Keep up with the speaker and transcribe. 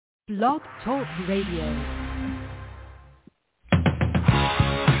Blog Talk Radio.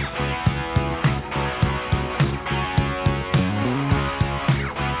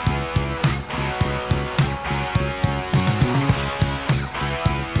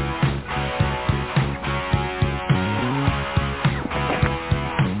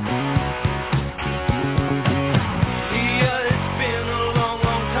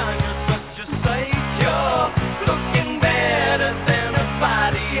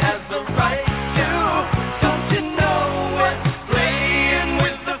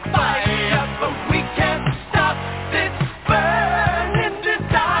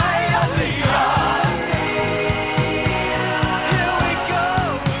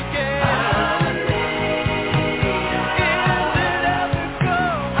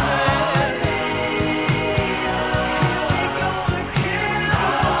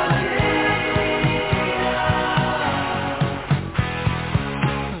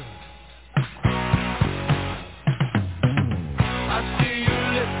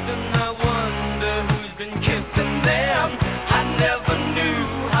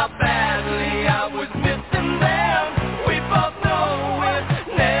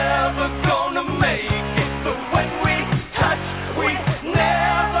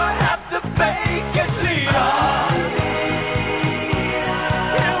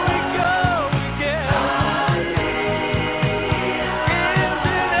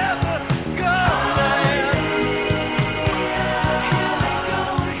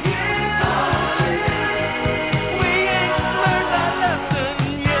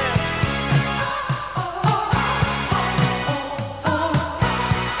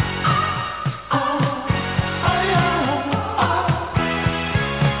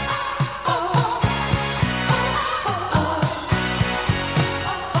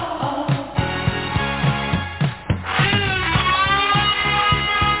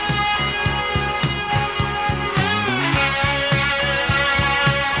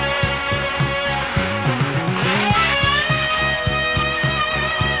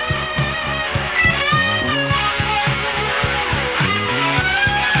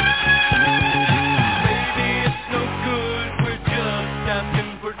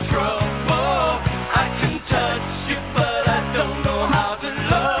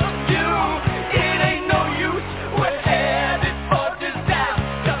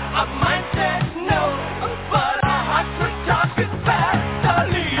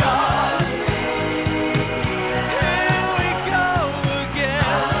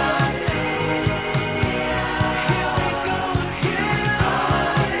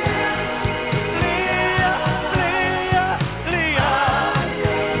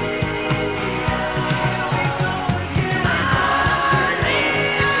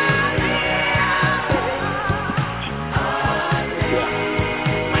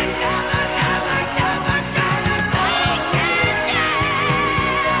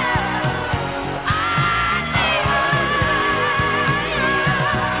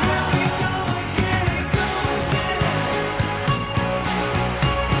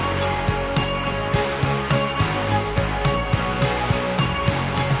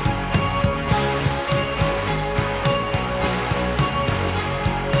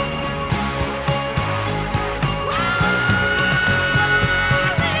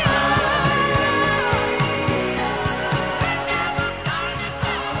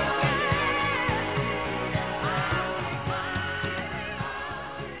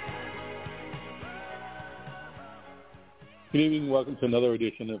 Good evening. Welcome to another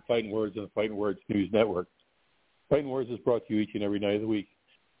edition of Fighting Words on the Fighting Words News Network. Fighting Words is brought to you each and every night of the week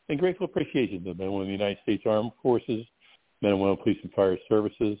in grateful appreciation to the men and women of the United States Armed Forces, men and women of police and fire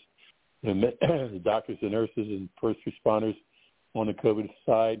services, the doctors and nurses and first responders on the COVID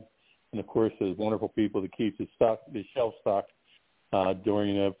side, and, of course, the wonderful people that keep the shelf stocked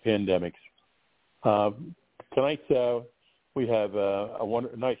during pandemics. Tonight we have a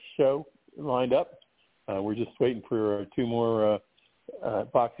nice show lined up. We're just waiting for two more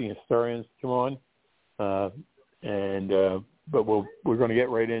boxing historians to come on, but we're going to get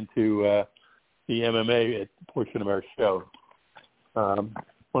right into the MMA portion of our show. I want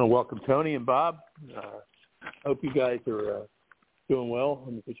to welcome Tony and Bob. Hope you guys are doing well.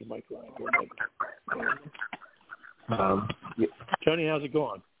 Let me put your mic on. Tony, how's it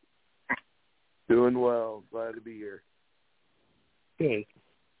going? Doing well. Glad to be here. Good.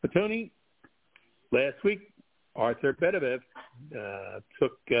 But Tony, last week, Arthur Beterbiev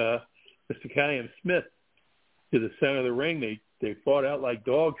took Mr. Callum Smith to the center of the ring. They fought out like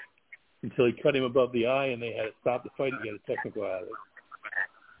dogs until he cut him above the eye, and they had to stop the fight and get a technical out of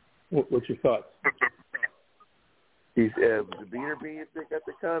it. What's your thoughts? Was the Beater Beef that got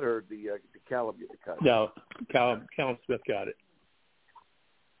the cut, or the Callum get the cut? No, Callum Smith got it.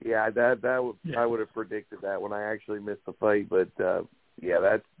 Yeah, I would have predicted that when I actually missed the fight, but yeah,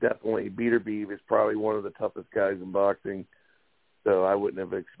 that's definitely Beater Beef is probably one of the toughest guys in boxing, so I wouldn't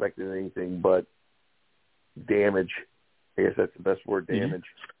have expected anything but damage. I guess that's the best word, damage.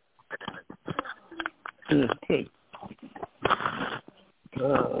 Okay.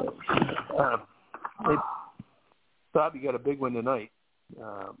 Bob, you got a big one tonight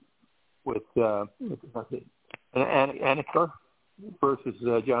with Aniker versus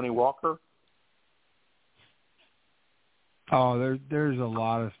Johnny Walker. Oh, there's a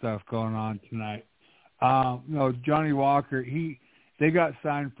lot of stuff going on tonight. No, Johnny Walker, they got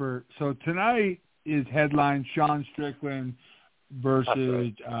signed for. So tonight is headline Sean Strickland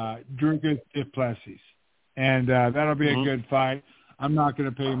versus Dricus du Plessis, and that'll be a good fight. I'm not going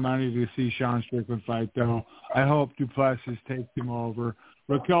to pay money to see Sean Strickland fight, though. I hope du Plessis takes him over.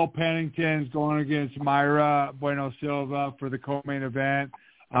 Raquel Pennington's going against Mayra Bueno Silva for the co-main event.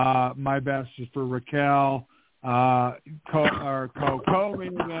 My best is for Raquel. Co-main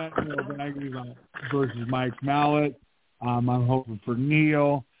event, Neil Bagley versus Mike Mallet. I'm hoping for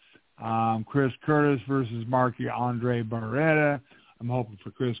Neil. Chris Curtis versus Marc-Andre Barrera. I'm hoping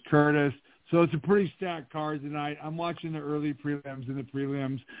for Chris Curtis. So it's a pretty stacked card tonight. I'm watching the early prelims and the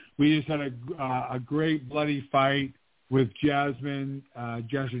prelims. We just had a great bloody fight with Jasmine.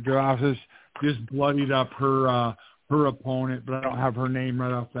 Jessica Drosses just bloodied up her opponent, but I don't have her name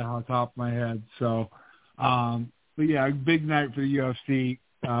right off the top of my head. So, but yeah, a big night for the UFC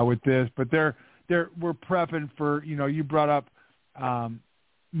with this. But we're prepping for, you brought up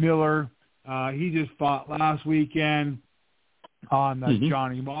Miller. He just fought last weekend on the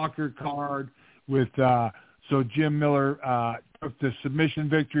Johnny Walker card with so Jim Miller took the submission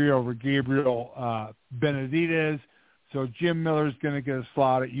victory over Gabriel Benavidez. So Jim Miller's going to get a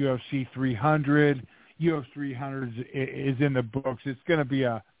slot at UFC 300. UFC 300 is in the books. It's going to be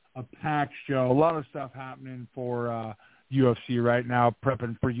a packed show. A lot of stuff happening for UFC right now,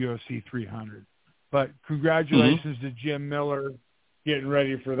 prepping for UFC 300. But congratulations to Jim Miller getting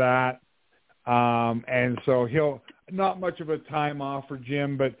ready for that. And so he'll not much of a time off for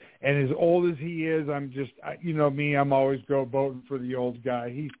Jim, and as old as he is, I'm just, me, I'm always voting for the old guy.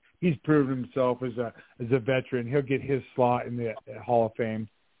 He's proven himself as a veteran. He'll get his slot in the Hall of Fame.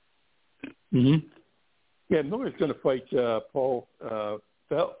 Mm-hmm. Yeah, Miller's going to fight Paul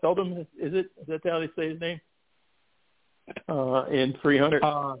Feldman. Is that how they say his name? In 300.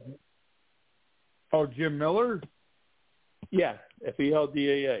 Jim Miller? Yeah,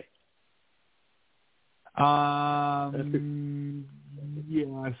 Feldaa.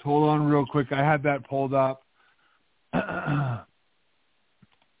 Yes, hold on real quick. I had that pulled up. Oh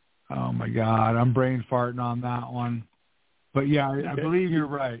my God, I'm brain farting on that one. But yeah, I believe you're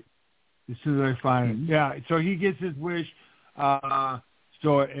right. As soon as I find it. Yeah, so he gets his wish.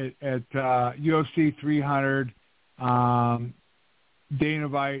 So at UFC 300, Dana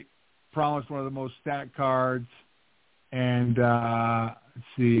White promised one of the most stacked cards. And let's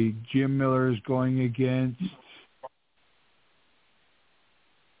see, Jim Miller is going against,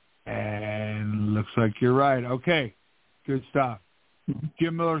 and looks like you're right. Okay, good stuff.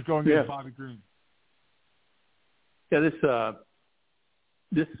 Jim Miller's going against Bobby Green. Yeah,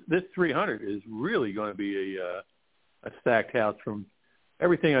 this 300 is really going to be a stacked house from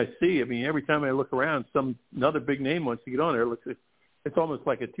everything I see. I mean, every time I look around, another big name wants to get on there. It's almost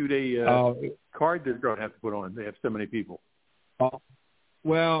like a 2-day card they're going to have to put on. They have so many people.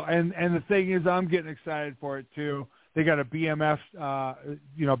 Well, and the thing is, I'm getting excited for it too. They got a BMF,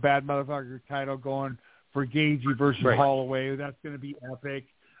 bad motherfucker title going for Gagey versus Holloway. That's going to be epic.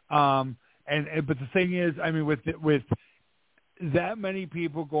 But the thing is, I mean, with that many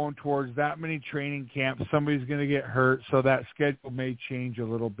people going towards that many training camps, somebody's going to get hurt, so that schedule may change a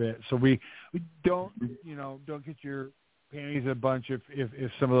little bit. So we don't get your panties in a bunch if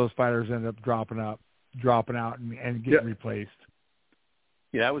some of those fighters end up dropping out and getting replaced.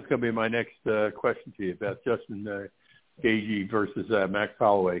 Yeah, that was going to be my next question to you about Justin Gagey versus Max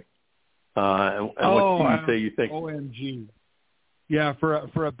Holloway. And what do you say you think? OMG. Yeah, for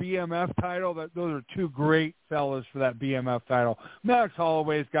a BMF title, those are two great fellas for that BMF title. Max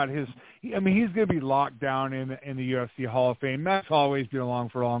Holloway's got he's going to be locked down in the UFC Hall of Fame. Max Holloway's been along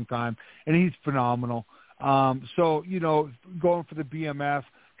for a long time, and he's phenomenal. So, going for the BMF,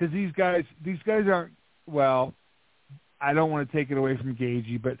 because these guys aren't, well, I don't want to take it away from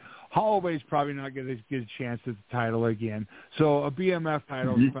Gagey, but Holloway's probably not going to get a chance at the title again. So a BMF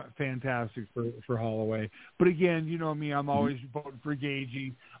title is fantastic for Holloway. But again, you know me, I'm always voting for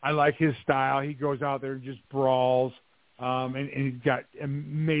Gagey. I like his style. He goes out there and just brawls, and he's got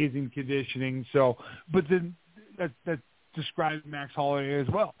amazing conditioning. So, but then that describes Max Holloway as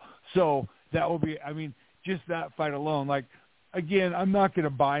well. So that will be, I mean, just that fight alone. Like, again, I'm not going to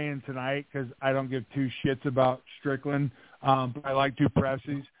buy in tonight because I don't give two shits about Strickland. But I like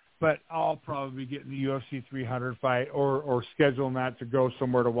Duplessis. But I'll probably be getting the UFC 300 fight or scheduling that to go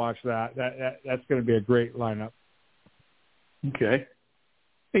somewhere to watch that. That's going to be a great lineup. Okay.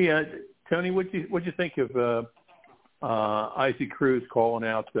 Hey, Tony, what'd you think of Isaac Cruz calling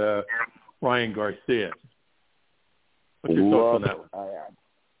out Ryan Garcia? What's your thoughts on that one?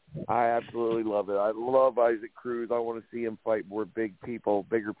 I absolutely love it. I love Isaac Cruz. I want to see him fight more bigger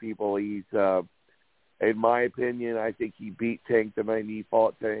people. He's, in my opinion, I think he beat Tank the night he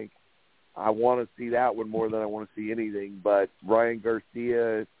fought Tank. I want to see that one more than I want to see anything. But Ryan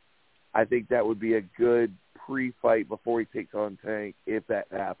Garcia, I think that would be a good pre-fight before he takes on Tank if that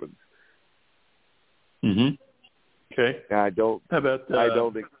happens. Okay. I don't. How about? I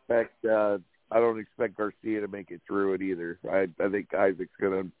don't expect Garcia to make it through it either. I think Isaac's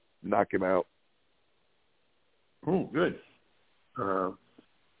going to knock him out. Oh, good.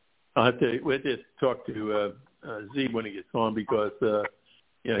 I'll have to talk to Z when he gets on because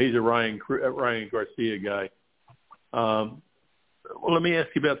he's a Ryan Garcia guy. Well, let me ask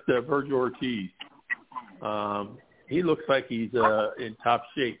you about Virgil Ortiz. He looks like he's in top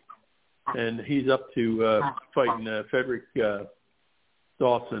shape, and he's up to fighting Frederick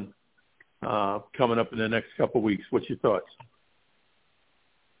Dawson coming up in the next couple of weeks. What's your thoughts?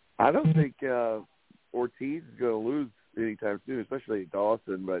 I don't think Ortiz is going to lose anytime soon, especially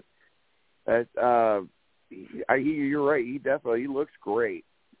Dawson. But you're right. He looks great.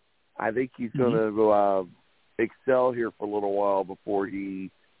 I think he's going to excel here for a little while before he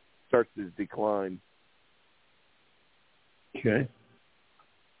starts his decline. Okay.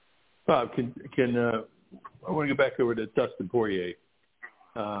 Bob, I want to go back over to Dustin Poirier.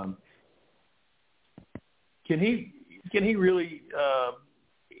 Can he really?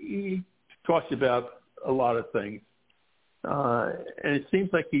 He talks about a lot of things, and it seems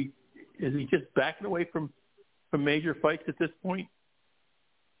like is he just backing away from major fights at this point?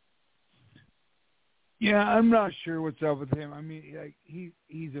 Yeah, I'm not sure what's up with him. I mean,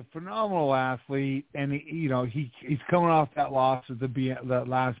 he's a phenomenal athlete, and he's coming off that loss at that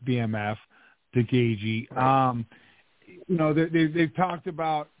last BMF to Gagey. Right. They've talked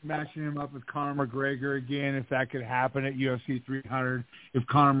about matching him up with Conor McGregor again, if that could happen at UFC 300, if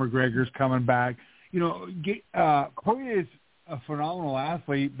Conor McGregor's coming back. Poirier is a phenomenal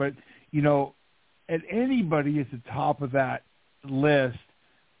athlete, but, at anybody at the top of that list,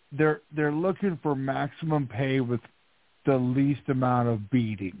 they're looking for maximum pay with the least amount of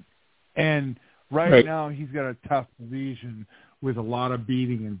beating. And right now he's got a tough division with a lot of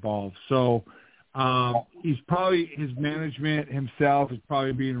beating involved. So his management himself is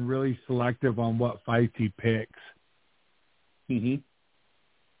probably being really selective on what fights he picks.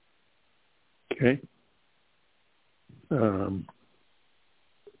 Okay.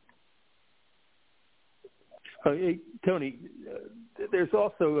 Hey, Tony, there's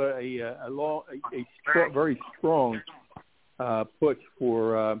also a very strong push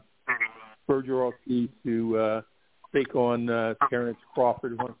for Virgil Ortiz to take on Terrence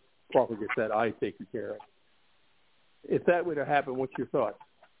Crawford once Crawford gets that eye taken care of. If that were to happen, what's your thoughts?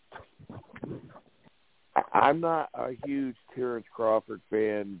 I'm not a huge Terrence Crawford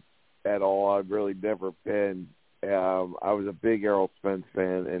fan at all. I've really never been. I was a big Errol Spence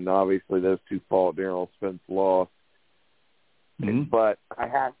fan, and obviously those two fought, and Errol Spence lost. But I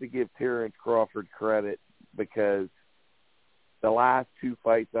have to give Terrence Crawford credit because the last two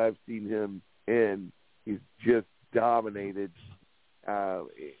fights I've seen him in, he's just dominated.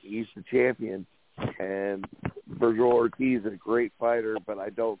 He's the champion, and Virgil Ortiz is a great fighter, but I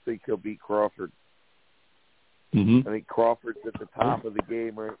don't think he'll beat Crawford. I think Crawford's at the top of the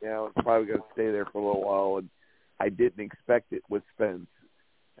game right now. It's probably going to stay there for a little while, and I didn't expect it with Spence.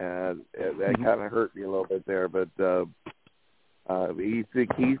 That kind of hurt me a little bit there, but he's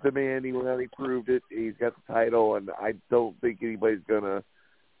the man. He proved it. He's got the title, and I don't think anybody's going to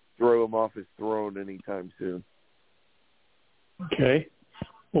throw him off his throne anytime soon. Okay.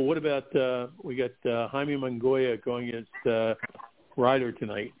 Well, what about we got Jaime Mongoya going against Ryder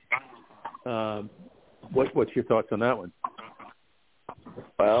tonight? What's your thoughts on that one?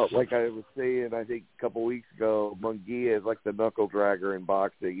 Well, like I was saying, I think a couple weeks ago, Munguia is like the knuckle dragger in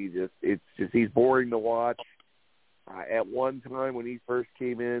boxing. He's boring to watch. At one time when he first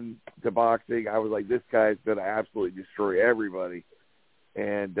came in to boxing, I was like, this guy's going to absolutely destroy everybody.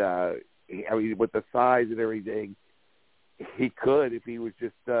 And, with the size and everything, he could if he was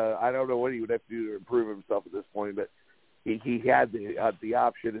just, I don't know what he would have to do to improve himself at this point, but he had the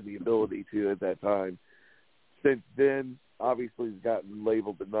option and the ability to at that time. Since then, obviously, he's gotten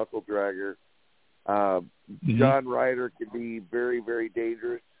labeled the knuckle dragger. John Ryder can be very, very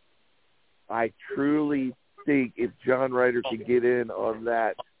dangerous. I truly think if John Ryder could get in on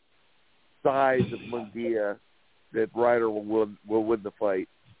that size of Munguia, that Ryder will win the fight.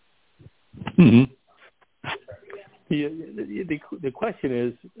 Mm-hmm. The question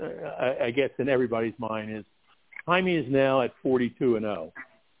is, I guess in everybody's mind is, Jaime is now at 42-0.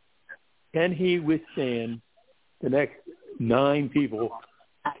 Can he withstand the next 9 people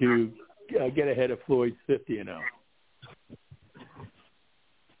to get ahead of Floyd's 50-0?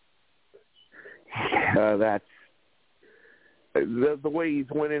 That's the way he's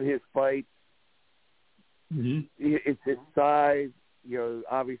winning his fights. Mm-hmm. It's his size.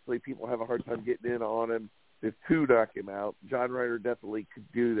 Obviously people have a hard time getting in on him to knock him out. John Ryder definitely could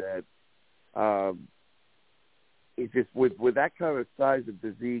do that. It's just with that kind of size and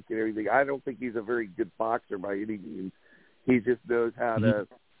physique and everything, I don't think he's a very good boxer by any means. He just knows how to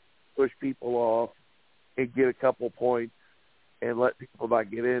push people off and get a couple points and let people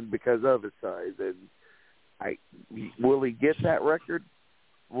not get in because of his size. And will he get that record?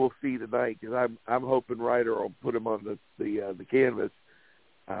 We'll see tonight, because I'm hoping Ryder will put him on the canvas,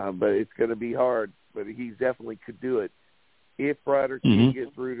 but it's going to be hard. But he definitely could do it if Ryder can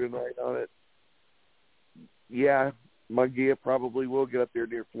get through tonight on it. Yeah, Munguia probably will get up there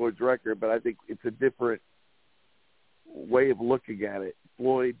near Floyd's record, but I think it's a different way of looking at it.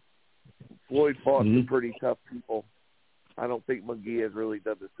 Floyd fought some pretty tough people. I don't think Munguia has really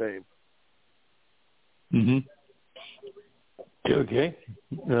done the same. Mm-hmm. Okay.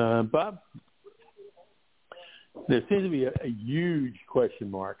 Bob, there seems to be a huge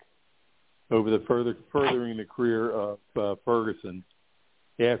question mark over the furthering the career of Ferguson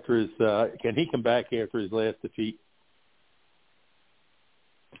after his can he come back after his last defeat?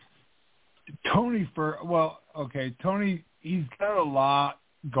 Tony, he's got a lot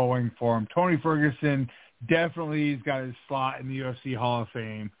going for him. Tony Ferguson definitely has got his slot in the UFC Hall of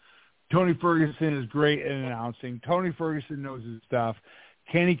Fame. Tony Ferguson is great at announcing. Tony Ferguson knows his stuff.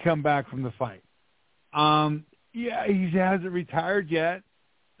 Can he come back from the fight? Yeah, he hasn't retired yet,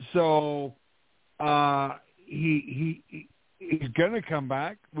 so he's going to come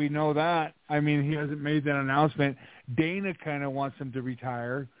back. We know that. I mean, he hasn't made that announcement. Dana kind of wants him to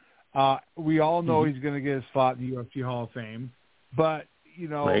retire. We all know he's going to get a slot in the UFC Hall of Fame, but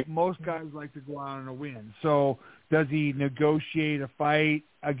most guys like to go out on a win. So does he negotiate a fight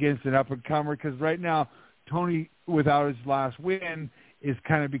against an up-and-comer? Because right now, Tony, without his last win, is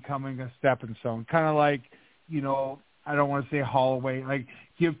kind of becoming a stepping stone. Kind of like, I don't want to say Holloway, like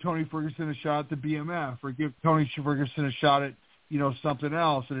give Tony Ferguson a shot at the BMF or give Tony Ferguson a shot at, something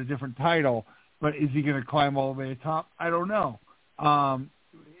else at a different title. But is he going to climb all the way to the top? I don't know.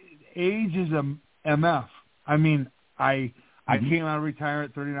 Age is a MF. I mean, I came out of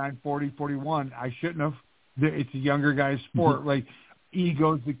retirement at 39, 40, 41. I shouldn't have. It's a younger guy's sport. Like,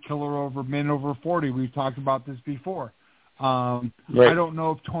 ego's the killer over men over 40. We've talked about this before. I don't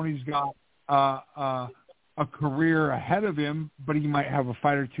know if Tony's got a career ahead of him, but he might have a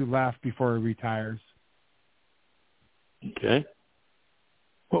fight or two left before he retires. Okay.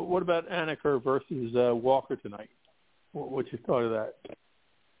 Well, what about Anaker versus Walker tonight? What's your thought of that?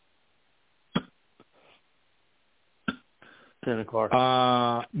 Anaker.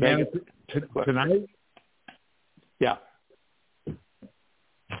 Tonight? Yeah.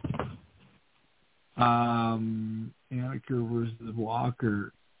 Anaker versus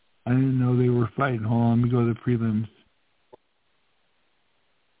Walker. I didn't know they were fighting. Hold on, let me go to the prelims. Is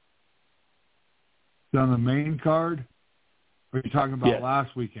it on the main card? Or are you talking about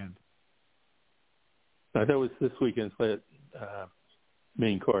last weekend? I thought it was this weekend's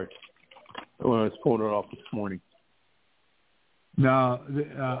main card when I was pulling it off this morning. No,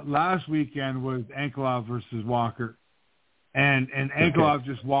 last weekend was Ankalaev versus Walker. And Ankalaev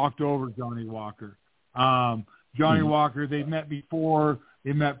just walked over Johnny Walker. Johnny Walker, they met before.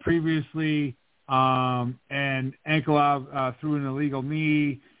 They met previously, and Ankalaev threw an illegal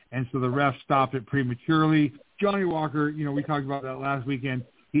knee, and so the ref stopped it prematurely. Johnny Walker, we talked about that last weekend.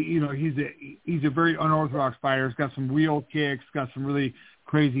 He's a very unorthodox fighter. He's got some wheel kicks, got some really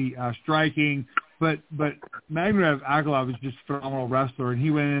crazy striking. But Magomed Ankalaev is just a phenomenal wrestler, and he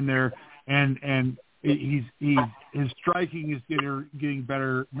went in there and his striking is getting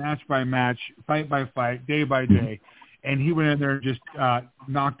better match by match, fight by fight, day by day. and he went in there and just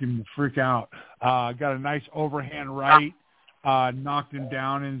knocked him the frick out. Got a nice overhand right, knocked him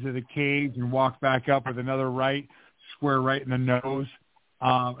down into the cage and walked back up with another right, square right in the nose,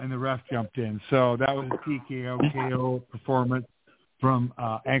 and the ref jumped in. So that was a TKO KO performance from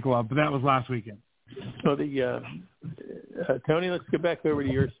Ankle Up, but that was last weekend. So Tony, let's get back over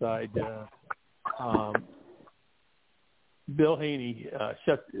to your side. Bill Haney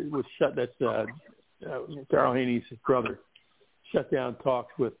that's Darrell Haney's brother, shut down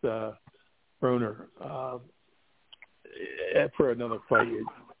talks with Broner for another fight.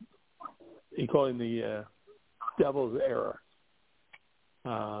 He called him the devil's error.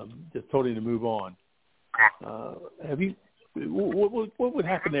 Just told him to move on. What would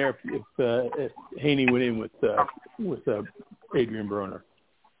happen there if Haney went in with Adrian Broner?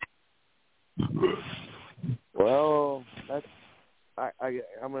 Well,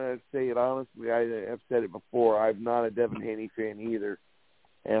 I'm going to say it honestly. I have said it before. I'm not a Devin Haney fan either,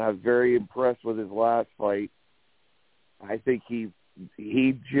 and I was very impressed with his last fight. I think he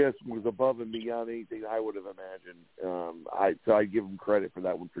just was above and beyond anything I would have imagined. So I give him credit for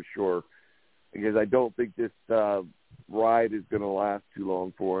that one for sure, because I don't think this ride is going to last too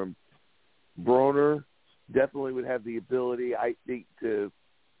long for him. Broner definitely would have the ability, I think, to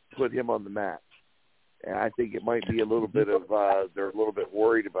put him on the mat. And I think it might be a little bit of they're a little bit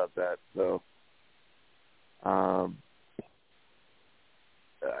worried about that. So I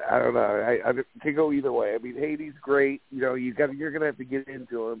don't know. I can go either way. I mean, Haney's great. You know, you're gonna have to get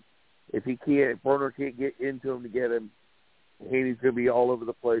into him. If Broner can't get into him to get him, Haney's gonna be all over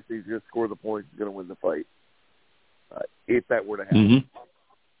the place. He's gonna score the points. He's gonna win the fight. If that were to happen.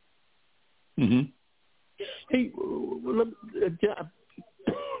 Mm-hmm. Mm-hmm. Hey,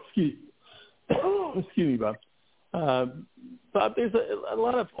 excuse me, Bob. Bob, there's a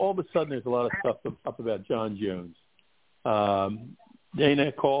lot of, all of a sudden there's a lot of stuff up about Jon Jones.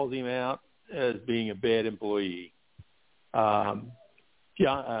 Dana calls him out as being a bad employee. Cormier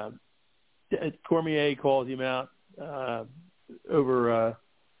calls him out over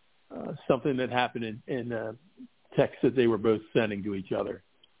something that happened in texts that they were both sending to each other.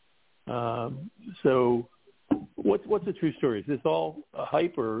 So what's the true story? Is this all a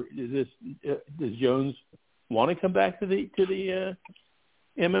hype, or is this does Jones want to come back to the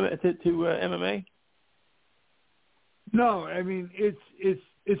MMA? No, I mean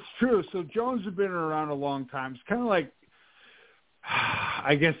it's true. So Jones has been around a long time. It's kind of like,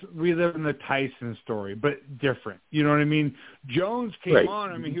 I guess we live in the Tyson story, but different. You know what I mean? Jones came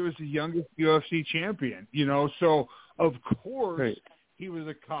on. I mean, he was the youngest UFC champion. You know, so of course he was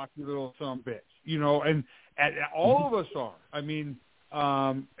a cocky little son of a bitch. You know, and all of us are. I mean,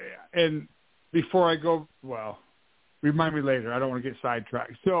 and before I go, well, remind me later. I don't want to get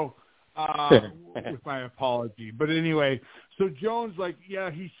sidetracked. So. With my apology. But anyway, so Jones,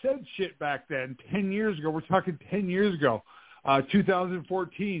 he said shit back then, 10 years ago. We're talking 10 years ago,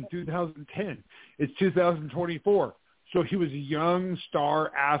 2014, 2010. It's 2024. So he was a young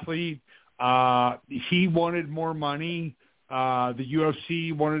star athlete. He wanted more money. The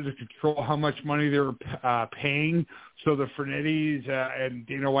UFC wanted to control how much money they were paying. So the Frenettis and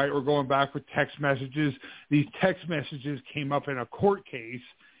Dana White were going back with text messages. These text messages came up in a court case.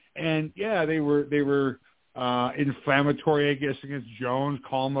 And they were inflammatory, I guess, against Jones.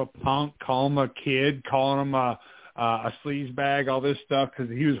 Call him a punk, call him a kid, calling him a sleazebag, all this stuff,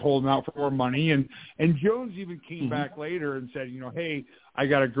 because he was holding out for more money. And Jones even came back later and said, hey, I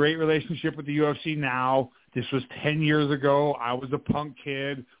got a great relationship with the UFC now. This was 10 years ago. I was a punk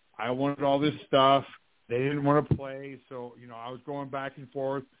kid. I wanted all this stuff. They didn't want to play, so I was going back and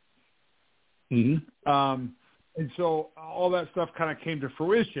forth. And so all that stuff kind of came to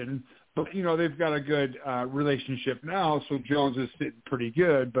fruition, but, they've got a good relationship now, so Jones is sitting pretty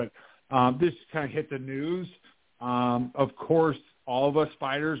good. But this kind of hit the news. Of course, all of us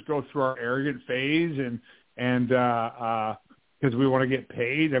fighters go through our arrogant phase and because we want to get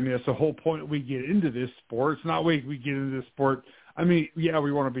paid. I mean, that's the whole point we get into this sport. It's not we get into this sport. I mean, we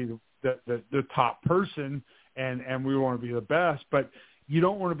want to be the top person and we want to be the best, but you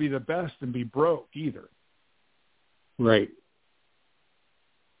don't want to be the best and be broke either. Right.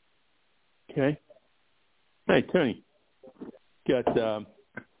 Okay. Hey, Tony. Got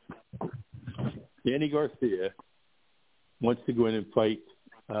Danny Garcia wants to go in and fight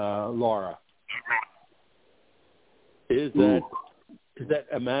Lara. Is that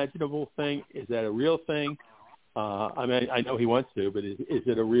imaginable thing? Is that a real thing? I mean, I know he wants to, but is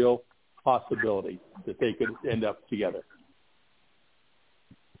it a real possibility that they could end up together?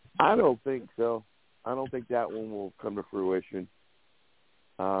 I don't think so. I don't think that one will come to fruition.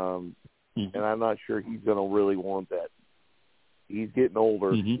 and I'm not sure he's going to really want that. He's getting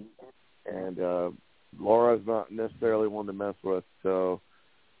older, and Laura's not necessarily one to mess with. So,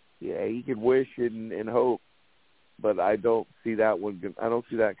 yeah, he can wish and hope, but I don't see that one. I don't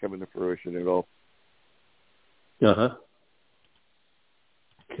see that coming to fruition at all.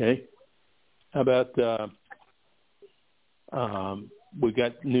 Okay. How about we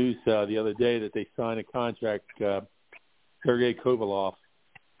got news the other day that they signed a contract, Sergey Kovalev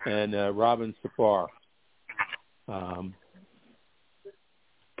and Robin Safar.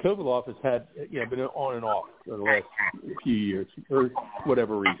 Kovalev has had, been on and off for the last few years for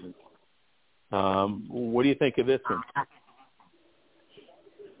whatever reason. What do you think of this one?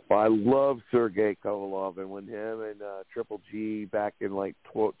 Well, I love Sergey Kovalev, and when him and Triple G back in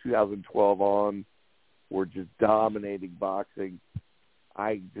 2012 on were just dominating boxing,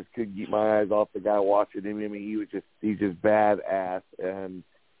 I just couldn't keep my eyes off the guy watching him. I mean, he's just badass. And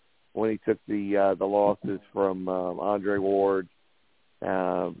when he took the losses from Andre Ward,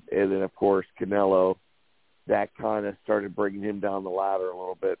 and then of course Canelo, that kind of started bringing him down the ladder a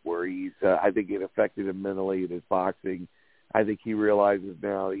little bit. Where he's, I think it affected him mentally in his boxing. I think he realizes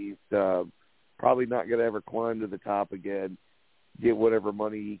now he's probably not going to ever climb to the top again, get whatever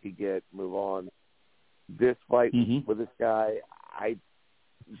money he could get, move on. This fight with this guy,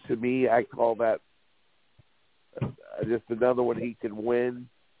 to me, I call that just another one he can win.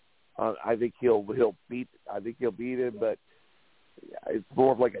 I think he'll beat him, but it's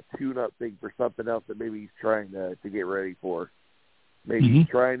more of like a tune-up thing for something else that maybe he's trying to get ready for. Maybe he's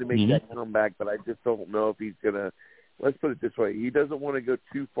trying to make that comeback, but I just don't know if he's going to. Let's put it this way. He doesn't want to go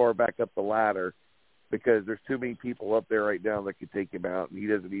too far back up the ladder because there's too many people up there right now that could take him out, and he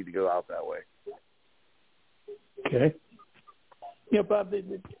doesn't need to go out that way. Okay. Yeah, Bob,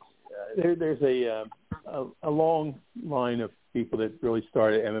 there's a long line of people that really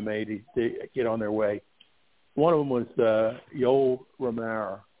started MMA to get on their way. One of them was Yoel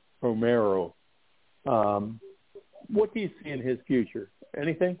Romero. What do you see in his future?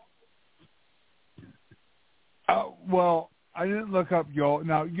 Anything? Well, I didn't look up Yoel.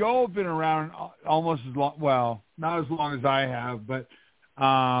 Now, Yoel's been around almost as long, well, not as long as I have, but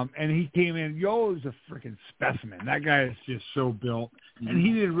and he came in. Yoel is a freaking specimen. That guy is just so built, and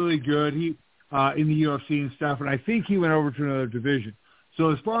he did really good. He in the UFC and stuff, and I think he went over to another division. So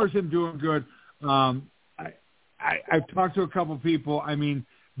as far as him doing good, I've talked to a couple of people. I mean,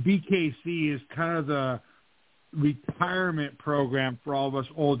 BKC is kind of the retirement program for all of us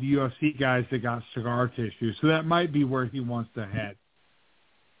old UFC guys that got cigar tissue. So that might be where he wants to head.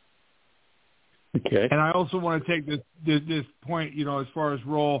 Okay. And I also want to take this point, as far as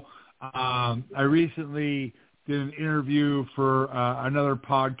role. I recently did an interview for another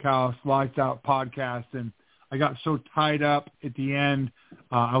podcast, Lights Out Podcast, and I got so tied up at the end.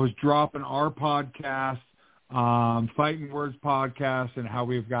 I was dropping our podcast, Fightingwords podcast, and how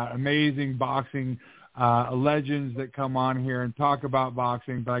we've got amazing boxing legends that come on here and talk about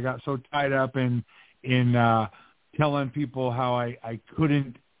boxing. But I got so tied up in telling people how I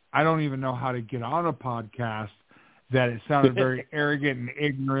couldn't. I don't even know how to get on a podcast, that it sounded very arrogant and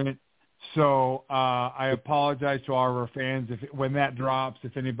ignorant. So I apologize to all of our fans when that drops,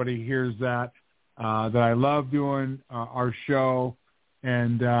 if anybody hears that I love doing our show,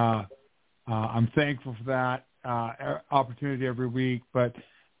 and I'm thankful for that opportunity every week. But,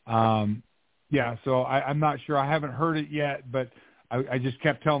 so I'm not sure. I haven't heard it yet, but I just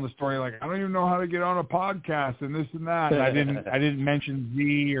kept telling the story like, I don't even know how to get on a podcast and this and that. And I didn't mention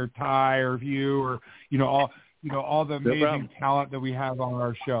Z or Ty or you or all the amazing talent that we have on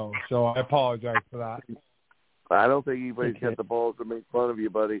our show. So I apologize for that. I don't think anybody's got the balls to make fun of you,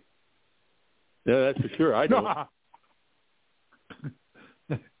 buddy. Yeah, that's for sure. I don't.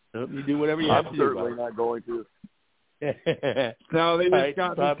 You do whatever you have to do. I'm certainly not going to. No, they just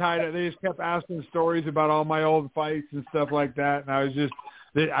got me tied up. They just kept asking stories about all my old fights and stuff like that, and I was just,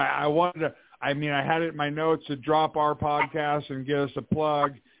 I wanted to. I mean, I had it in my notes to drop our podcast and get us a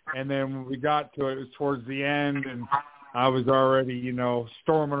plug, and then when we got to it, it was towards the end, and I was already,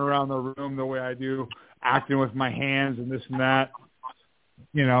 storming around the room the way I do, acting with my hands and this and that,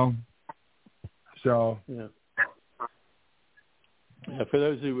 So. Yeah. For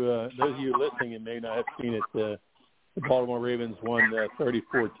those of you listening and may not have seen it, the Baltimore Ravens won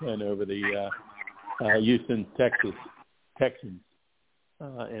 34-10 over the Houston Texans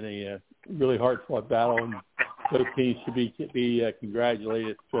in a really hard-fought battle, and both teams should be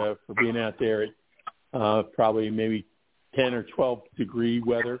congratulated for being out there at probably maybe 10 or 12 degree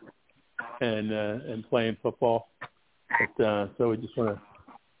weather and playing football. But, so we just want to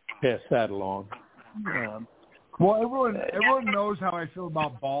pass that along. Well, everyone knows how I feel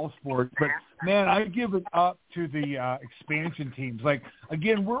about ball sports, but man, I give it up to the expansion teams. Like,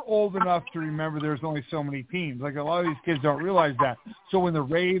 again, we're old enough to remember there's only so many teams. Like, a lot of these kids don't realize that. So when the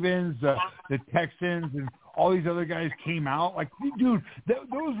Ravens, the Texans, and all these other guys came out, like, dude,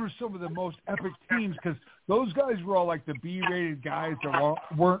 those were some of the most epic teams because those guys were all like the B-rated guys that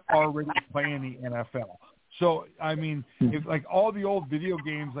weren't already playing the NFL. So, I mean, if like all the old video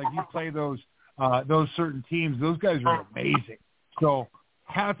games, like you play those certain teams, those guys are amazing. So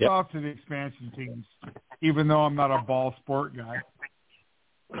hats off to the expansion teams, even though I'm not a ball sport guy.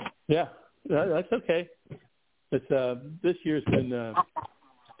 Yeah, that's okay. It's this year's been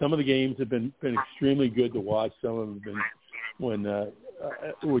some of the games have been extremely good to watch. Some of them have been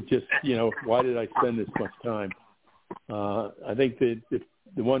we're just, why did I spend this much time? I think that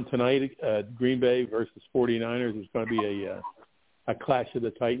the one tonight, Green Bay versus 49ers, is going to be a clash of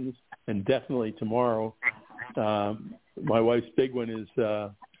the Titans. And definitely tomorrow, my wife's big one is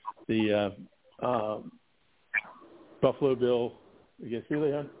the Buffalo Bill against who are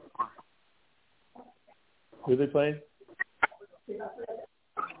they on? Who are they playing?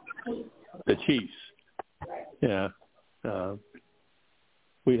 The Chiefs. Yeah.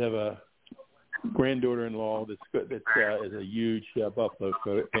 We have a granddaughter-in-law that is a huge Buffalo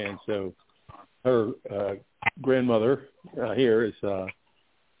fan, so her grandmother here is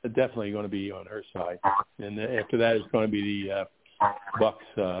definitely going to be on her side. And after that, it's going to be the Bucks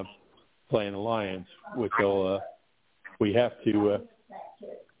playing the Lions, which we have to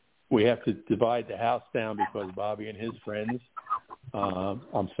divide the house down because Bobby and his friends,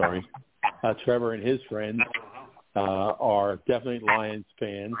 Trevor and his friends are definitely Lions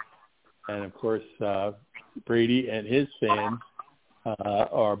fans, and of course Brady and his fans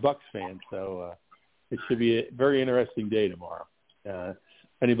are Bucks fans. So it should be a very interesting day tomorrow.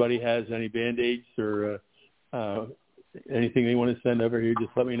 Anybody has any Band-Aids or anything they want to send over here,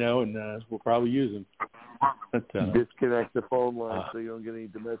 just let me know, and we'll probably use them. But, disconnect the phone line so you don't get any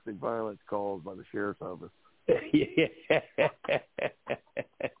domestic violence calls by the sheriff's office.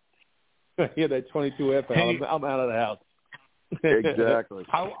 Yeah, that 22F. Hey, I'm out of the house. Exactly.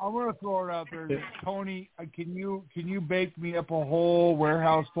 I want to throw it out there, Tony. Can you bake me up a whole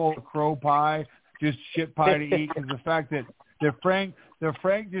warehouse full of crow pie, just shit pie to eat? Because the fact that Frank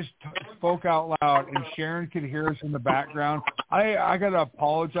just spoke out loud and Sharon could hear us in the background. I got to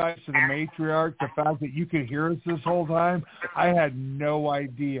apologize to the matriarch. The fact that you could hear us this whole time, I had no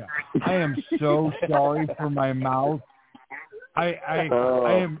idea. I am so sorry for my mouth. I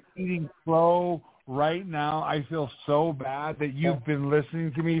am eating crow right now. I feel so bad that you've been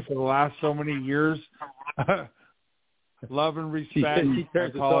listening to me for the last so many years. Love and respect. I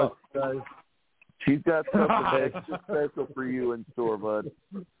apologize. She's got something extra special for you in store, bud.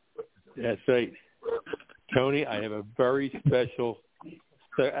 That's right. Tony, I have a very special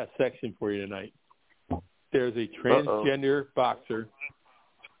section for you tonight. There's a transgender boxer,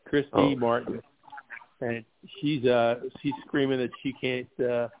 Christy Martin, and she's screaming that she can't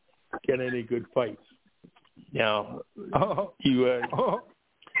get any good fights. Now,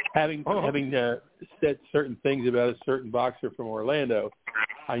 having said certain things about a certain boxer from Orlando,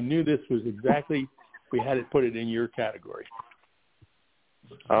 I knew this was exactly, we had to put it in your category.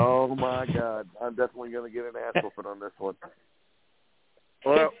 Oh, my God. I'm definitely going to get an ass whooping on this one.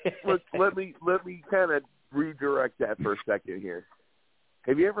 Well, let me kind of redirect that for a second here.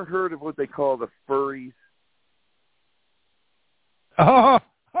 Have you ever heard of what they call the furries?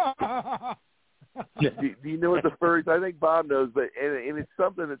 Do you know what the furries? I think Bob knows, but and it's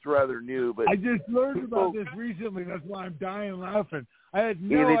something that's rather new. But I just learned about this recently. That's why I'm dying laughing. I had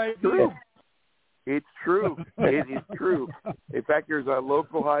no idea. True. It's true. It is true. In fact, there's a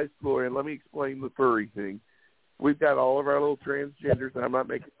local high school, and let me explain the furry thing. We've got all of our little transgenders, and I'm not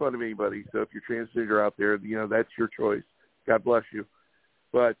making fun of anybody. So if you're transgender out there, that's your choice. God bless you.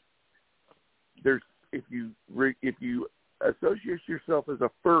 But if you associate yourself as a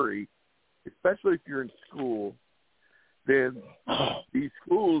furry, especially if you're in school, then these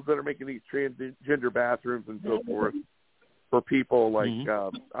schools that are making these transgender bathrooms and so forth for people like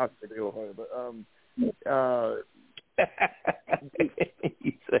I'll say the Ohio, but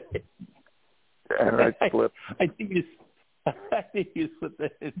I think you slipped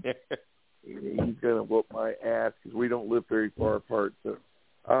that in there. He's gonna whoop my ass because we don't live very far apart. So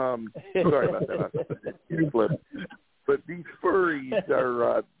sorry about that. You slipped. But these furries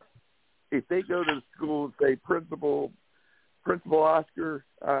are. If they go to the school and say, Principal Oscar,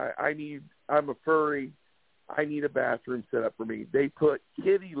 I'm a furry, I need a bathroom set up for me. They put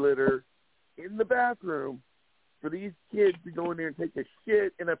kitty litter in the bathroom for these kids to go in there and take a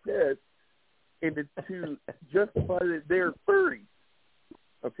shit and a piss and to justify that they're furry.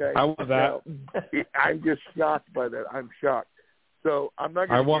 Okay, I want that. Now, I'm just shocked by that. I'm shocked. So I'm not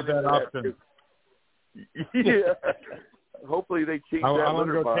going to. I want that option. Yeah. Hopefully they change that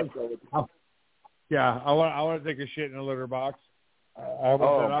litter box. I want to take a shit in a litter box. I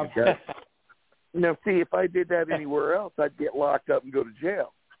want that option. Now, see, if I did that anywhere else, I'd get locked up and go to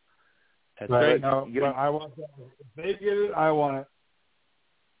jail. That's right. No, but I want that. If they get it, I want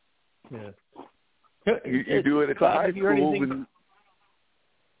it. Yeah. You do it at the high school.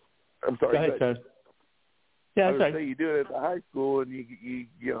 I'm sorry. Go ahead, Sean. Yeah, I was going to say you do it at the high school, and you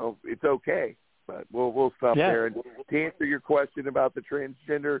know it's okay. But we'll stop there. And to answer your question about the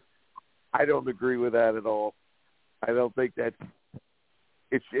transgender, I don't agree with that at all. I don't think that's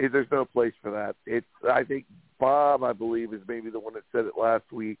there's no place for that. I think Bob, I believe, is maybe the one that said it last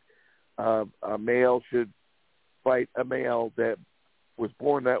week. A male should fight a male that was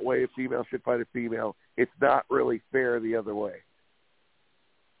born that way. A female should fight a female. It's not really fair the other way.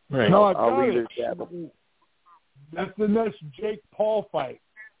 Right. No, I'll leave it at that. That's the next Jake Paul fight.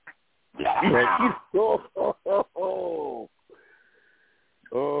 Yeah.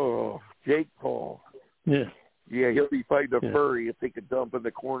 Oh, Jake Paul. Yeah. Yeah, he'll be fighting a furry and take a dump in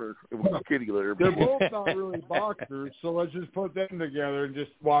the corner with a kitty litter. They're both not really boxers, so let's just put them together and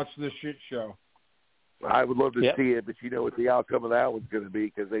just watch this shit show. I would love to see it, but you know what the outcome of that one's going to be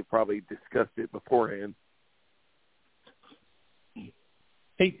because they probably discussed it beforehand.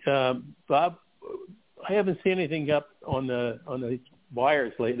 Hey, Bob, I haven't seen anything up on the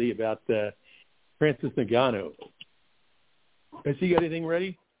wires lately about Francis Ngannou. Has he got anything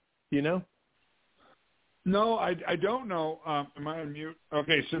ready? Do you know? No, I don't know. Am I on mute?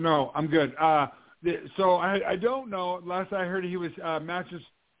 Okay, so no, I'm good. So I don't know. Last I heard, he was matches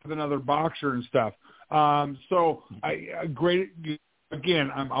with another boxer and stuff. So great.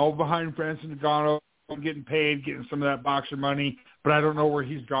 Again, I'm all behind Francis Ngannou. I'm getting paid, getting some of that boxer money, but I don't know where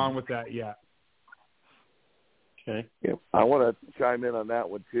he's gone with that yet. Okay. Yeah, I want to chime in on that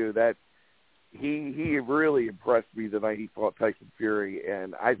one too. That he really impressed me the night he fought Tyson Fury,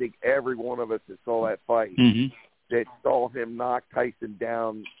 and I think every one of us that saw that fight that saw him knock Tyson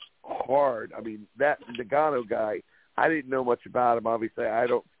down hard. I mean, that Ngannou guy, I didn't know much about him. Obviously, I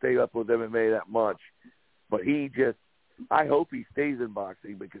don't stay up with MMA that much, but I hope he stays in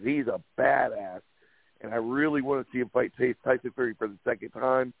boxing because he's a badass, and I really want to see him fight Tyson Fury for the second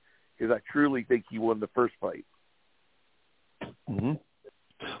time because I truly think he won the first fight. Mm-hmm.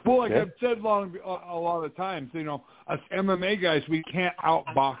 Well, like I've said a lot of times, you know, us MMA guys, we can't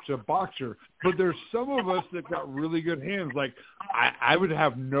outbox a boxer. But there's some of us that got really good hands. Like I would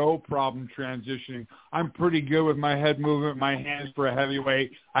have no problem transitioning. I'm pretty good with my head movement, my hands for a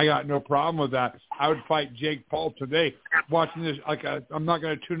heavyweight. I got no problem with that. I would fight Jake Paul today. Watching this, I'm not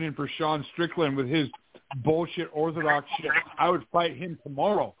going to tune in for Sean Strickland with his bullshit orthodox shit. I would fight him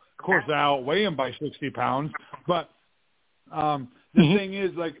tomorrow. Of course, I outweigh him by 60 pounds, but. The thing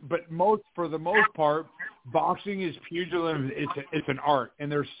is, for the most part, boxing is pugilism. It's an art, and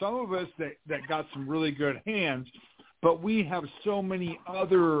there's some of us that got some really good hands, but we have so many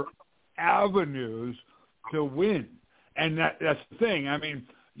other avenues to win, and that's the thing. I mean,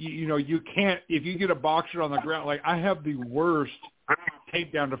 you can't if you get a boxer on the ground. Like I have the worst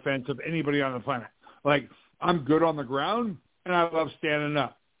takedown defense of anybody on the planet. Like I'm good on the ground, and I love standing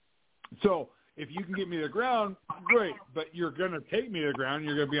up. So. If you can get me to the ground, great. But you're going to take me to the ground.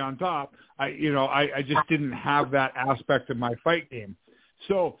 You're going to be on top. I just didn't have that aspect of my fight game.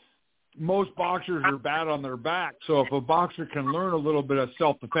 So most boxers are bad on their back. So if a boxer can learn a little bit of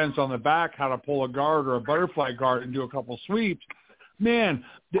self-defense on the back, how to pull a guard or a butterfly guard and do a couple sweeps, man,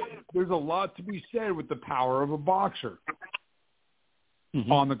 there's a lot to be said with the power of a boxer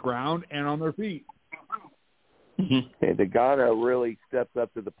on the ground and on their feet. And Ngannou really stepped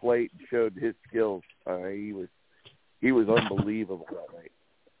up to the plate and showed his skills. He was unbelievable that night.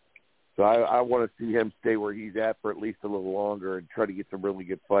 So I want to see him stay where he's at for at least a little longer and try to get some really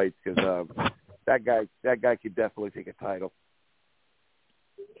good fights because that guy could definitely take a title.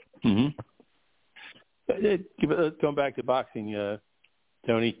 Mm-hmm. Going back to boxing,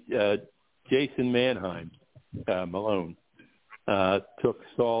 Tony, Jason Malone took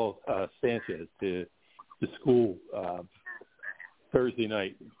Saul Sanchez to the school Thursday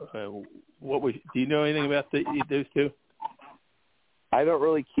night. Do you know anything about those two? I don't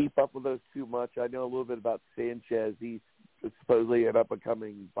really keep up with those too much. I know a little bit about Sanchez. He's supposedly an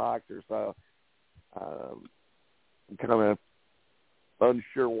up-and-coming boxer, so I'm kind of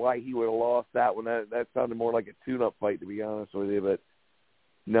unsure why he would have lost that one. That sounded more like a tune-up fight, to be honest with you. But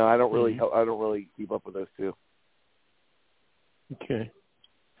no, I don't really keep up with those two. Okay.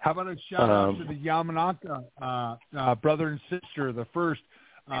 How about a shout out to the Yamanaka brother and sister, the first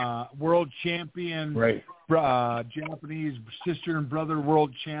world champion, Japanese sister and brother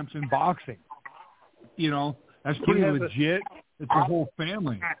world champs in boxing. That's pretty legit. It's a whole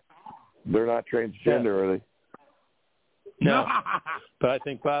family. They're not transgender, are they? No, but I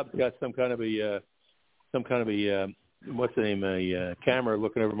think Bob's got some kind of a what's the name, a camera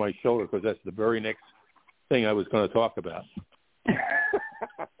looking over my shoulder, because that's the very next thing I was going to talk about.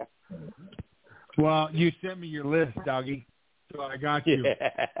 Well, you sent me your list, doggy, so I got you.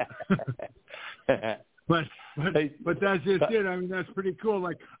 Yeah. But that's just it. I mean, that's pretty cool.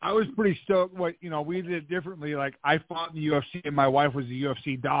 Like, I was pretty stoked. We did it differently. Like, I fought in the UFC, and my wife was a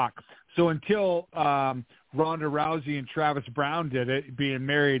UFC doc. So until Ronda Rousey and Travis Brown did it, being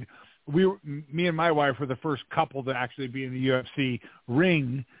married, me and my wife were the first couple to actually be in the UFC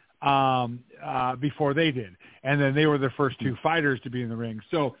ring before they did. And then they were the first two fighters to be in the ring.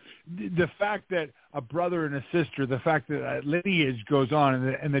 So the fact that a brother and a sister, the fact that lineage goes on,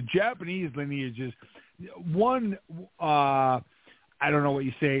 and the Japanese lineage is one, I don't know what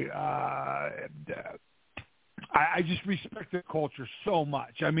you say, I just respect the culture so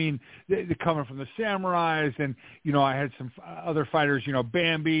much. I mean, they're coming from the samurais, and, I had some other fighters,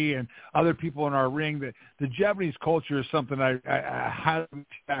 Bambi and other people in our ring. The Japanese culture is something I highly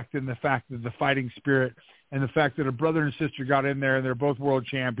respect, in the fact that the fighting spirit and the fact that a brother and sister got in there and they're both world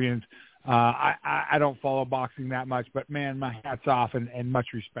champions. I don't follow boxing that much, but, man, my hat's off and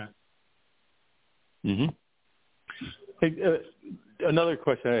much respect. Mm-hmm. Hey, another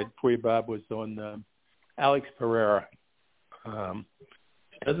question I had for you, Bob, was on Alex Pereira.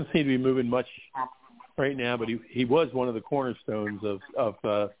 Doesn't seem to be moving much right now, but he was one of the cornerstones of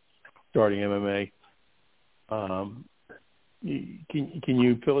starting MMA. Can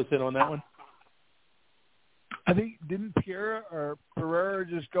you fill us in on that one? I think, didn't Pereira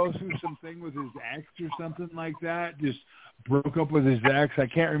just go through something with his ex or something like that? Just broke up with his ex? I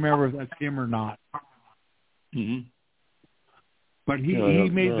can't remember if that's him or not. Mm-hmm. But he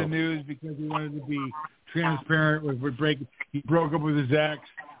made the news because he wanted to be transparent with breaking. He broke up with his ex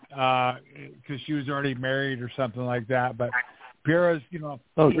because she was already married or something like that. But Pereira's,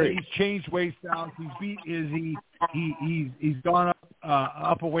 he's changed weight styles. He's beat Izzy. He's gone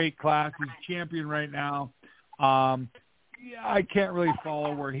up a weight class. He's champion right now. I can't really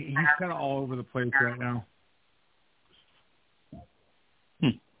follow where he's kind of all over the place right now.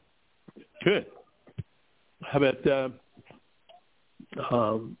 Good. How about,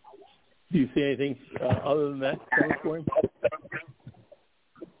 do you see anything other than that coming for him?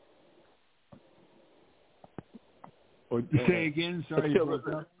 Or, say again? Sorry.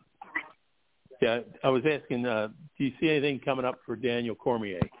 Yeah, I was asking, do you see anything coming up for Daniel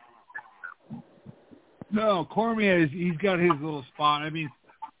Cormier? No, Cormier, he's got his little spot. I mean,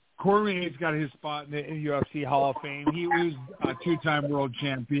 Cormier's got his spot in the UFC Hall of Fame. He was a two-time world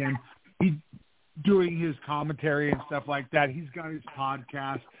champion. He's doing his commentary and stuff like that. He's got his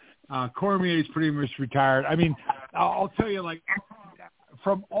podcast. Cormier's pretty much retired. I mean, I'll tell you, like,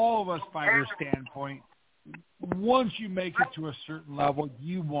 from all of us fighters' standpoint, once you make it to a certain level,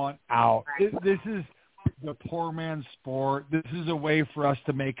 you want out. This is the poor man's sport. This is a way for us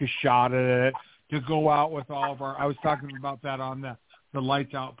to make a shot at it, to go out with all of our – I was talking about that on the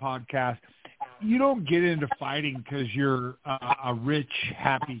Lights Out podcast. You don't get into fighting because you're a rich,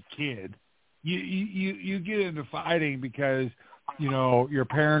 happy kid. You get into fighting because, your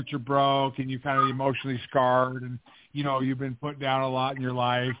parents are broke and you're kind of emotionally scarred, and, you've been put down a lot in your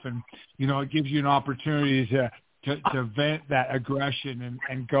life, and, it gives you an opportunity to vent that aggression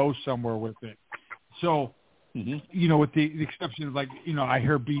and go somewhere with it. So, with the exception of, like, I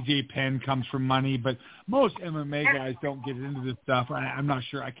hear BJ Penn comes from money, but most MMA guys don't get into this stuff. I'm not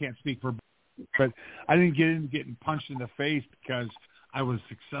sure. I can't speak for, but I didn't get into getting punched in the face because I was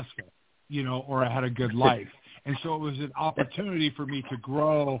successful, or I had a good life. And so it was an opportunity for me to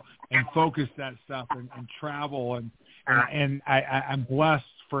grow and focus that stuff and travel. And I'm blessed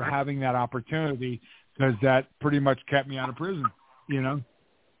for having that opportunity, because that pretty much kept me out of prison,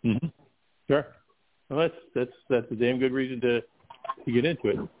 Mm-hmm. Sure. Well, that's a damn good reason to get into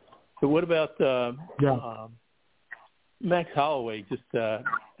it. So what about Max Holloway? Just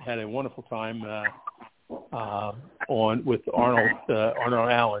had a wonderful time with Arnold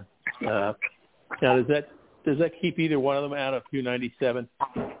Allen. Now, does that keep either one of them out of 297?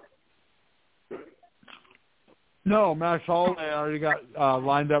 No, Max Holloway already got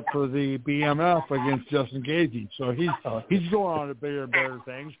lined up for the BMF against Justin Gaethje, so he's going on to bigger and better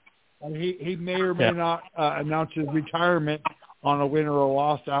things. And he may or may not announce his retirement on a win or a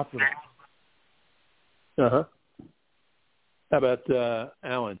loss after that. Uh-huh. How about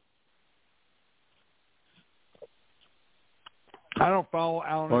Allen? I don't follow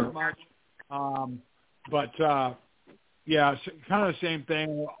Allen as much, but yeah, kind of the same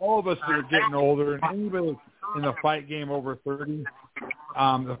thing. All of us that are getting older, and anybody in the fight game over 30,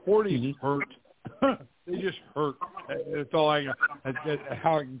 the 40s hurt. They just hurt. It's all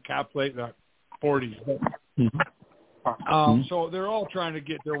how I can encapsulate the 40s. But, so they're all trying to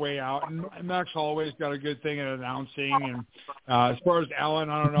get their way out, and Max Holloway's got a good thing at announcing. And as far as Allen,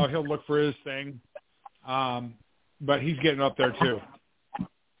 I don't know. He'll look for his thing, but he's getting up there too.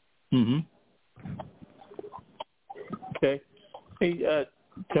 Okay. Hey,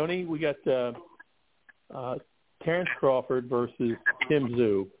 Tony, we got Terrence Crawford versus Tim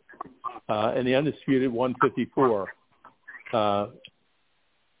Tszyu in the undisputed 154.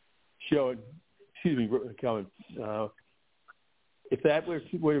 Calvin. If that were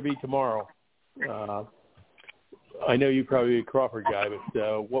to be tomorrow, I know you're probably a Crawford guy, but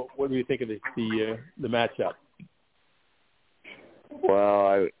what do you think of the matchup?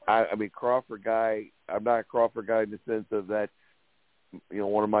 Well, I mean, Crawford guy. I'm not a Crawford guy in the sense of that.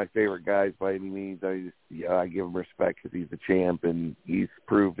 One of my favorite guys by any means. I give him respect because he's the champ and he's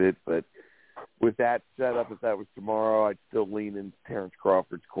proved it. But with that setup, if that was tomorrow, I'd still lean in Terrence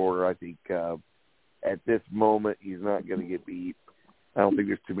Crawford's corner. I think at this moment he's not going to get beat. I don't think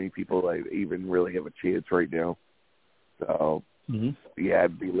there's too many people that even really have a chance right now. So yeah,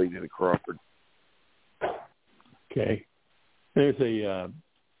 I'd be leaning to Crawford. Okay. There's a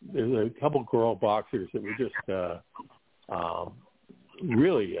couple girl boxers that were just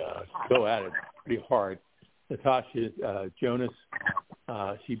really go at it pretty hard. Natasha Jonas,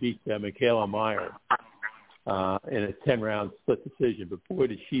 she beat Michaela Meyer in a 10-round split decision. But boy,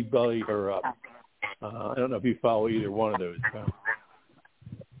 did she belly her up. I don't know if you follow either one of those.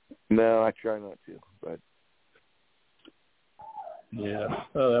 No, I try not to. But yeah,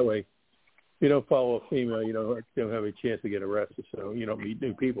 that way. You don't follow a female, you don't have a chance to get arrested, so you don't meet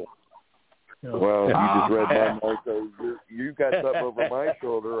new people. Well, you just read my mind, so you've got something over my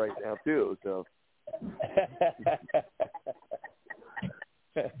shoulder right now, too. So.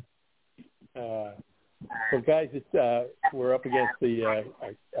 Well, guys, we're up against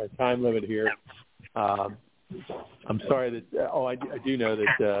our time limit here. I'm sorry that I do know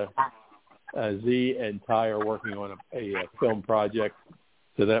that Z and Ty are working on a film project.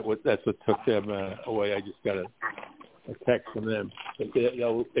 So that's what took them away. I just got a text from them. But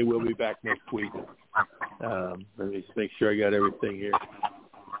they will be back next week. Let me just make sure I got everything here.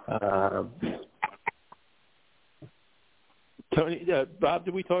 Tony, Bob,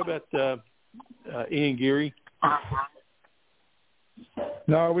 did we talk about Ian Geary?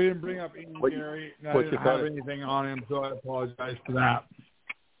 No, we didn't bring up Ian Geary. I didn't have anything on him, so I apologize for that.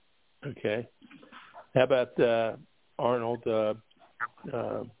 Okay. How about Arnold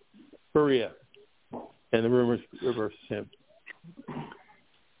Faria and the rumors versus him?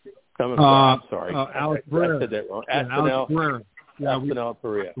 I'm sorry. Alex Pereira. I said that wrong. Alex Pereira. Yeah,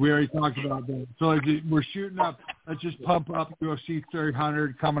 Pereira. We already talked about that. So we're shooting up. Let's just pump up UFC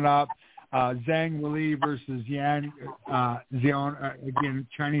 300 coming up. Zhang Weili versus Yan Xian. Again,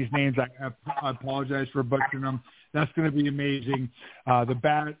 Chinese names. I apologize for butchering them. That's going to be amazing. The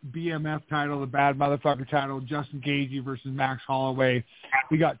bad BMF title, the bad motherfucker title, Justin Gaethje versus Max Holloway.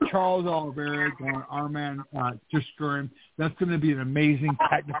 We got Charles Oliveira going Arman Tuskurin. That's going to be an amazing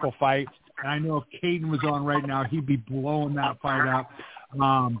technical fight. And I know if Caden was on right now, he'd be blowing that fight up,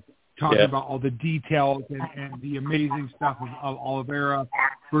 talking about all the details and the amazing stuff of Oliveira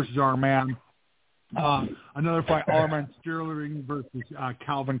versus Arman. Another fight, Arman Sterling versus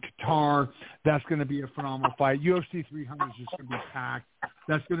Calvin Kattar. That's going to be a phenomenal fight. UFC 300 is just going to be packed.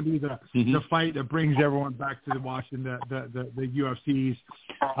 That's going to be the fight that brings everyone back to watching the UFCs.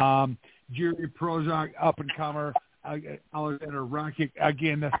 Jiri Prozac, up-and-comer. Alexander Rakic.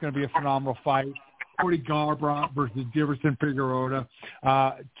 Again, that's going to be a phenomenal fight. Cody Garbrandt versus Diverson Figueroa.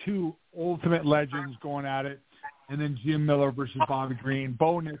 Two ultimate legends going at it. And then Jim Miller versus Bobby Green.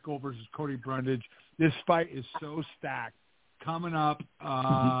 Bo Nickel versus Cody Brundage. This fight is so stacked. Coming up,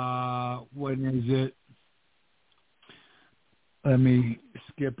 when is it? Let me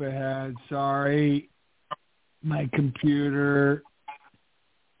skip ahead. Sorry. My computer.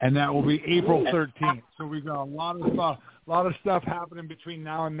 And that will be April 13th. So we've got a lot of stuff happening between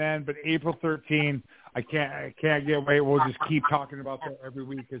now and then. But April 13th, I can't get away. We'll just keep talking about that every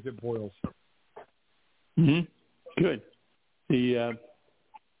week as it boils. Good. There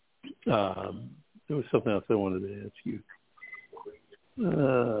was something else I wanted to ask you.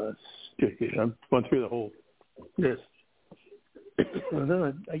 I'm going through the whole list.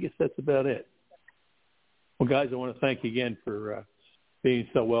 I guess that's about it. Well, guys, I want to thank you again for being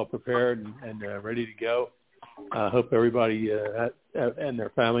so well prepared and ready to go. I hope everybody and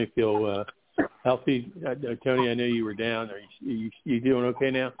their family feel healthy. Tony, I know you were down. Are you doing okay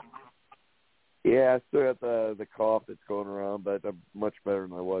now? Yeah, I still got the cough that's going around, but I'm much better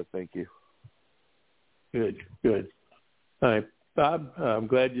than I was. Thank you. Good. All right, Bob. I'm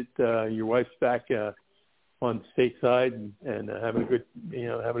glad that your wife's back on stateside and having a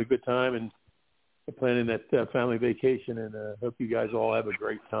good time and planning that family vacation. And hope you guys all have a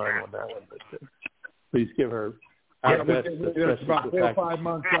great time on that one. But please give her our best. It's about 4 or 5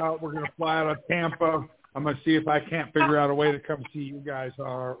 months out. We're going to fly out of Tampa. I'm going to see if I can't figure out a way to come see you guys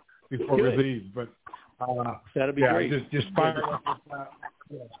before we leave. But that'll be great. Just fire up with that.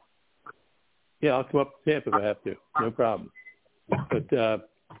 Yeah, I'll come up to Tampa if I have to. No problem. But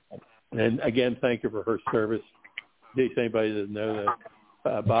and again, thank you for her service. In case anybody doesn't know that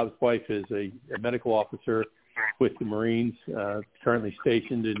Bob's wife is a medical officer with the Marines, currently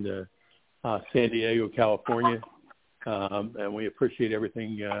stationed in San Diego, California. And we appreciate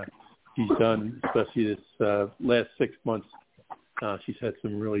everything she's done, especially this last 6 months. She's had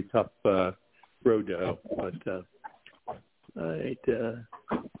some really tough road to hoe. But all right,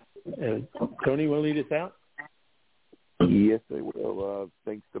 Tony, want to lead us out? Yes, I will.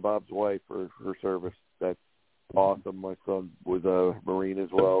 Thanks to Bob's wife for her service. That's awesome. My son was a Marine as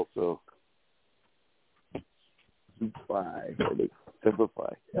well, so simplify. Let me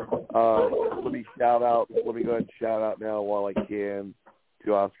go ahead and shout out now while I can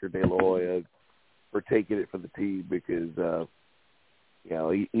to Oscar De La Hoya for taking it for the team because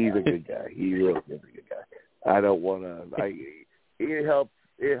he's a good guy. He really is a good guy. I don't want to. It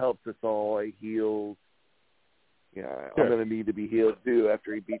helps us all. It heals. Yeah, I'm going to need to be healed too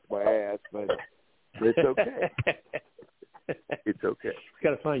after he beats my ass, but it's okay. It's okay. He's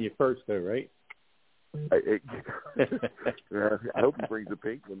got to find you first, though, right? I hope he brings a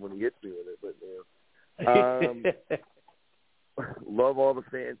pink one when he hits me with it. But love all the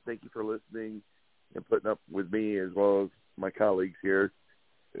fans. Thank you for listening and putting up with me as well as my colleagues here.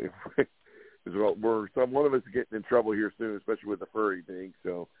 One of us is getting in trouble here soon, especially with the furry thing.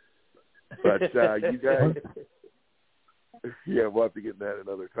 So, but you guys. Yeah, we'll have to get in that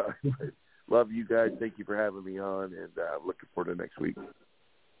another time. But love you guys. Thank you for having me on, and looking forward to next week.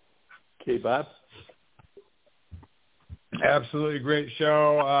 Okay, Bob. Absolutely great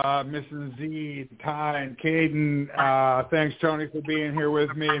show. Mrs. Z, Ty, and Caden. Thanks, Tony, for being here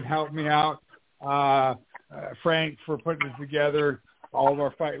with me and helping me out. Frank, for putting it together. All of our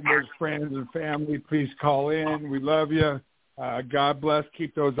Fighting Words friends and family, please call in. We love you. God bless.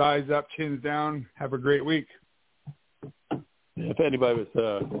 Keep those eyes up, chins down. Have a great week. If anybody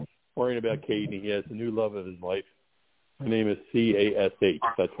was worrying about Caden, he has a new love of his life. Her name is CASH.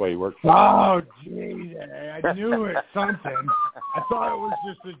 That's why he works. Oh, geez, I knew it. Something. I thought it was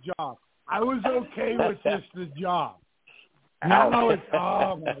just a job. I was okay with just the job. Now it's,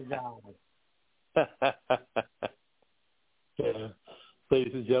 oh, my God.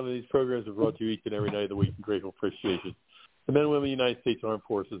 Ladies and gentlemen, these programs are brought to you each and every night of the week in grateful appreciation. The men and women of the United States Armed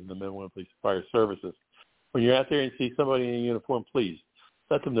Forces and the men and women Police and Fire Services. When you're out there and see somebody in a uniform, please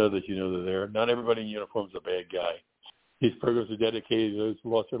let them know that you know they're there. Not everybody in uniform is a bad guy. These programs are dedicated to those who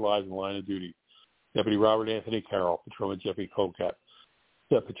lost their lives in the line of duty. Deputy Robert Anthony Carroll, Patrolman Jeffrey Colcat,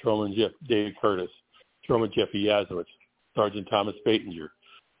 Patrolman David Curtis, Patrolman Jeffrey Yazowitz, Sergeant Thomas Batinger,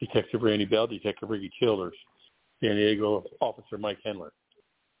 Detective Randy Bell, Detective Ricky Childers, San Diego Officer Mike Henler,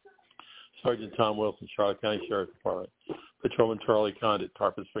 Sergeant Tom Wilson, Charlotte County Sheriff's Department, Patrolman Charlie Condit,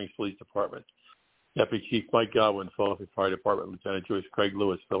 Tarpon Springs Police Department, Deputy Chief Mike Godwin, Philadelphia Fire Department, Lieutenant Joyce Craig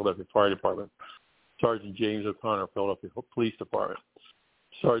Lewis, Philadelphia Fire Department, Sergeant James O'Connor, Philadelphia Police Department,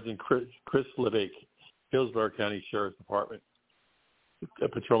 Sergeant Chris Levake, Hillsborough County Sheriff's Department,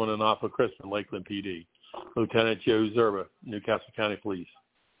 Patrolman Anapa Crispin, Lakeland PD, Lieutenant Joe Zerba, Newcastle County Police,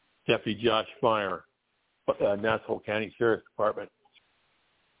 Deputy Josh Meyer, Nassau County Sheriff's Department,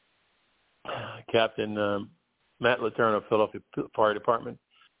 Captain Matt Letourneau, Philadelphia Fire Department,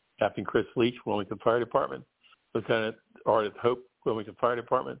 Captain Chris Leach, Wilmington Fire Department, Lieutenant Ardith Hope, Wilmington Fire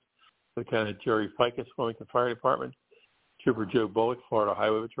Department, Lieutenant Jerry Ficus, Wilmington Fire Department, Trooper Joe Bullock, Florida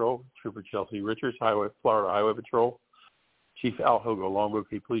Highway Patrol, Trooper Chelsea Richards, Florida Highway Patrol, Chief Al Hogo, Longboat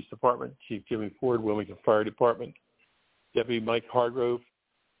Key Police Department, Chief Jimmy Ford, Wilmington Fire Department, Deputy Mike Hargrove,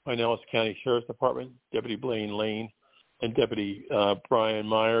 Pinellas County Sheriff's Department, Deputy Blaine Lane, and Deputy Brian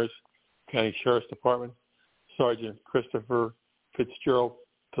Myers, County Sheriff's Department, Sergeant Christopher Fitzgerald,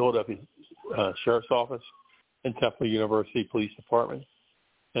 Philadelphia Sheriff's Office, and Temple University Police Department,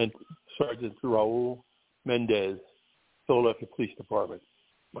 and Sergeant Raul Mendez, Philadelphia Police Department.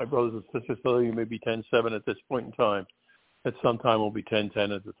 My brothers and sisters, though you may be 10-7 at this point in time, at some time will be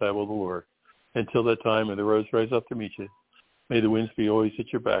 10-10 at the table of the Lord. Until that time, may the roads rise up to meet you. May the winds be always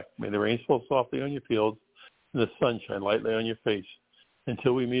at your back. May the rains fall softly on your fields and the sun shine lightly on your face.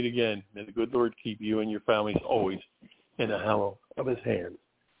 Until we meet again, may the good Lord keep you and your families always in the hollow of his hand.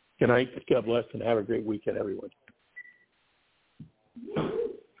 Good night. God bless, and have a great weekend, everyone.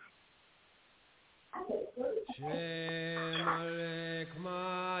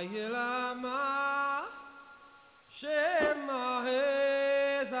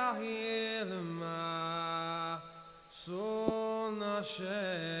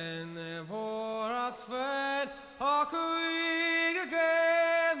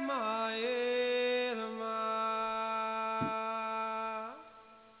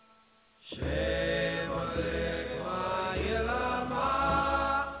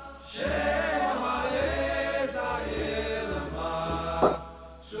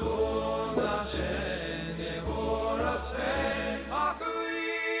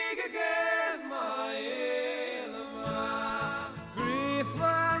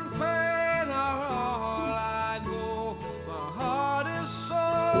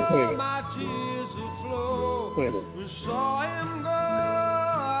 My tears will flow. We saw him go, I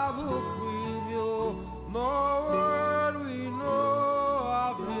will with you. No word we know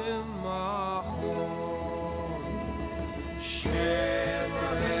of him, my home. Share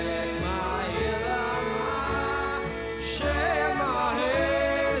my head, my Elama. Share my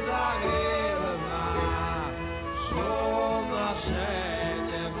head, I Elama. So much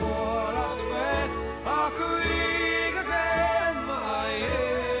and for us when I could again, my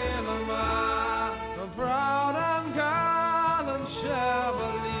proud and gallant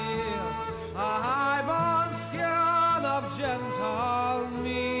chevalier, a high-born scion of gentle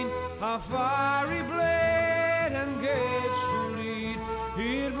mien, a fiery blade engaged to lead,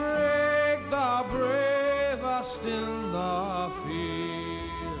 he'd break the bravest in the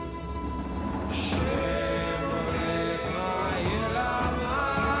field. Chevalier, my Elama,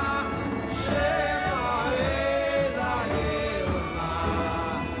 Chevalier, the Elama,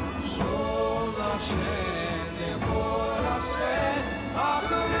 so much.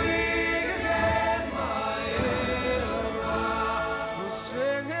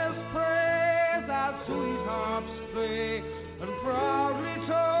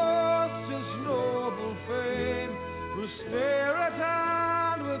 Spirit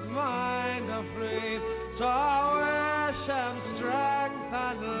and with mind afraid, prowess and strength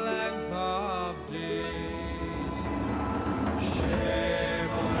and length of days.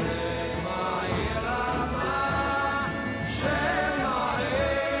 Chevalier, my Elama,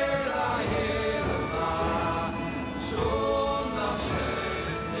 Chevalier, Elama, so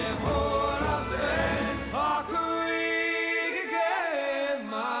nothing for us then, or could we again,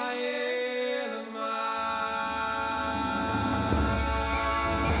 my Elama.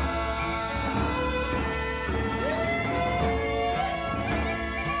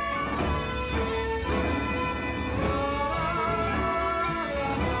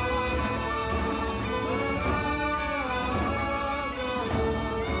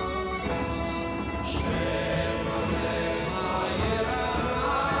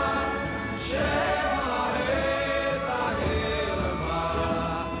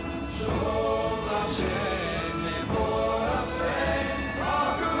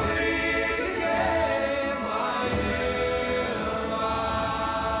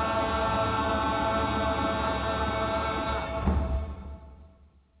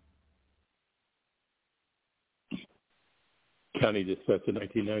 County Dispatch in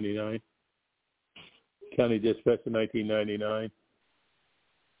 1999. County Dispatch in 1999.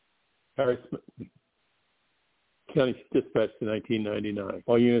 Harassment. County Dispatch in 1999.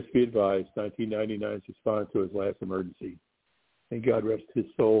 All units be advised, 1999's response to his last emergency. And God rest his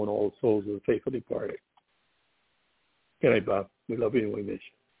soul and all the souls of the faithful departed. Good night, Bob. We love you and we miss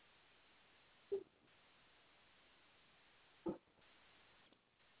you.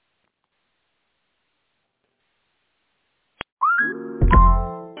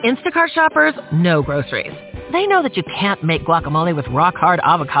 Instacart shoppers know groceries. They know that you can't make guacamole with rock-hard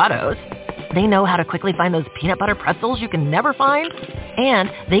avocados. They know how to quickly find those peanut butter pretzels you can never find. And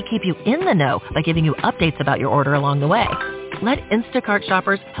they keep you in the know by giving you updates about your order along the way. Let Instacart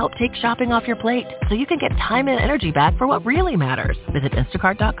shoppers help take shopping off your plate so you can get time and energy back for what really matters. Visit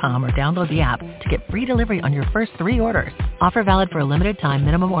instacart.com or download the app to get free delivery on your first 3 orders. Offer valid for a limited time.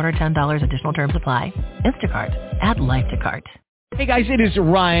 Minimum order $10. Additional terms apply. Instacart. Add life to cart. Hey guys, it is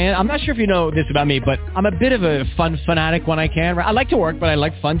Ryan. I'm not sure if you know this about me, but I'm a bit of a fun fanatic when I can. I like to work, but I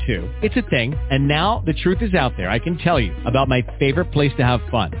like fun too. It's a thing. And now the truth is out there. I can tell you about my favorite place to have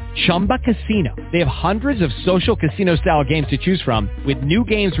fun. Chumba Casino. They have hundreds of social casino style games to choose from with new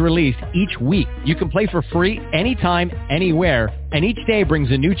games released each week. You can play for free anytime, anywhere. And each day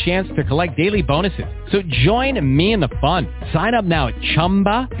brings a new chance to collect daily bonuses. So join me in the fun. Sign up now at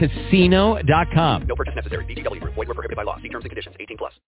ChumbaCasino.com. No purchase necessary. VGW Group. Void where prohibited by law. See terms and conditions. 18+.